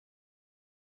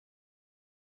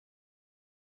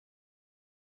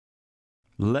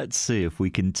Let's see if we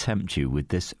can tempt you with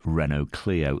this Renault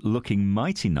Clio, looking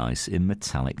mighty nice in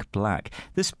metallic black.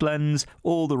 This blends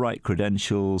all the right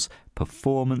credentials,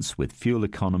 performance with fuel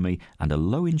economy and a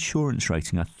low insurance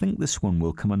rating. I think this one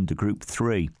will come under Group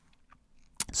 3.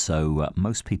 So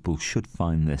most people should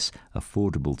find this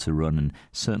affordable to run and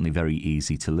certainly very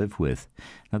easy to live with.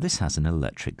 Now this has an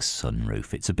electric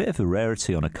sunroof. It's a bit of a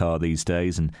rarity on a car these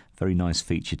days and very nice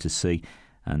feature to see.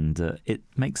 And it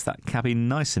makes that cabin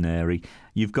nice and airy.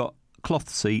 You've got cloth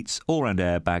seats, all-round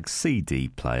airbags, CD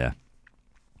player.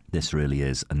 This really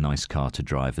is a nice car to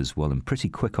drive as well and pretty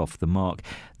quick off the mark.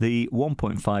 The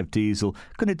 1.5 diesel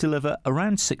going to deliver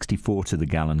around 64 to the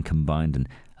gallon combined and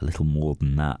a little more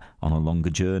than that on a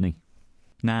longer journey.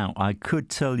 Now, I could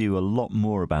tell you a lot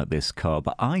more about this car,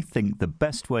 but I think the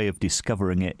best way of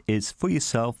discovering it is for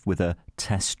yourself with a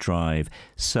test drive.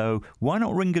 So why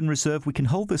not ring and reserve? We can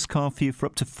hold this car for you for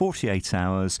up to 48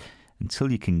 hours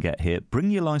until you can get here.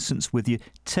 Bring your licence with you,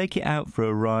 take it out for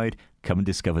a ride, come and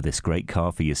discover this great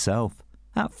car for yourself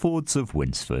at Fords of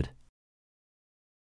Winsford.